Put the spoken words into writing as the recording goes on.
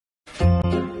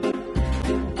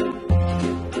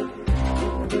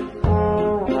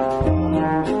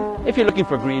If you're looking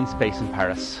for green space in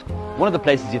Paris, one of the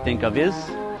places you think of is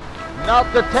not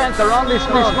the 10th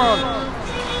arrondissement.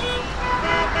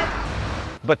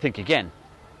 But think again.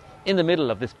 In the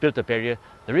middle of this built-up area,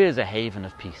 there is a haven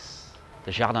of peace,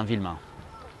 the Jardin Villemin,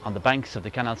 on the banks of the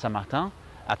Canal Saint-Martin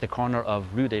at the corner of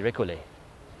Rue des Récollets.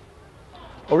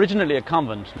 Originally a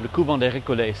convent, Le Couvent des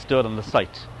Récollets stood on the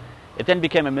site. It then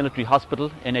became a military hospital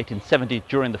in 1870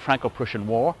 during the Franco-Prussian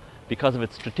War because of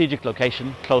its strategic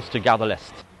location close to Gare de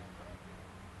l'Est.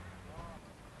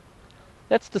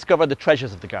 Let's discover the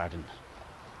treasures of the garden.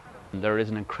 There is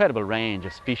an incredible range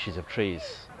of species of trees.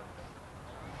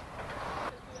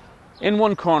 In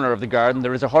one corner of the garden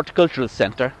there is a horticultural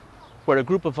centre where a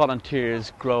group of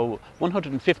volunteers grow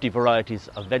 150 varieties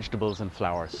of vegetables and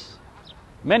flowers.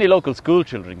 Many local school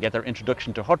children get their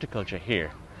introduction to horticulture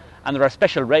here, and there are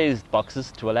special raised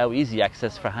boxes to allow easy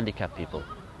access for handicapped people.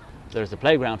 There's a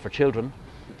playground for children,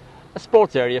 a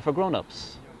sports area for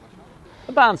grown-ups,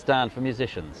 a bandstand for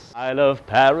musicians. I love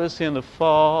Paris in the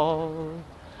fall,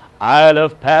 I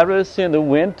love Paris in the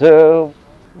winter,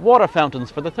 water fountains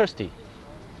for the thirsty,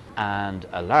 and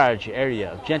a large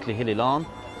area of gently hilly lawn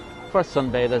for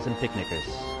sunbathers and picnickers.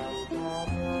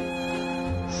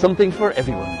 Something for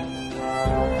everyone.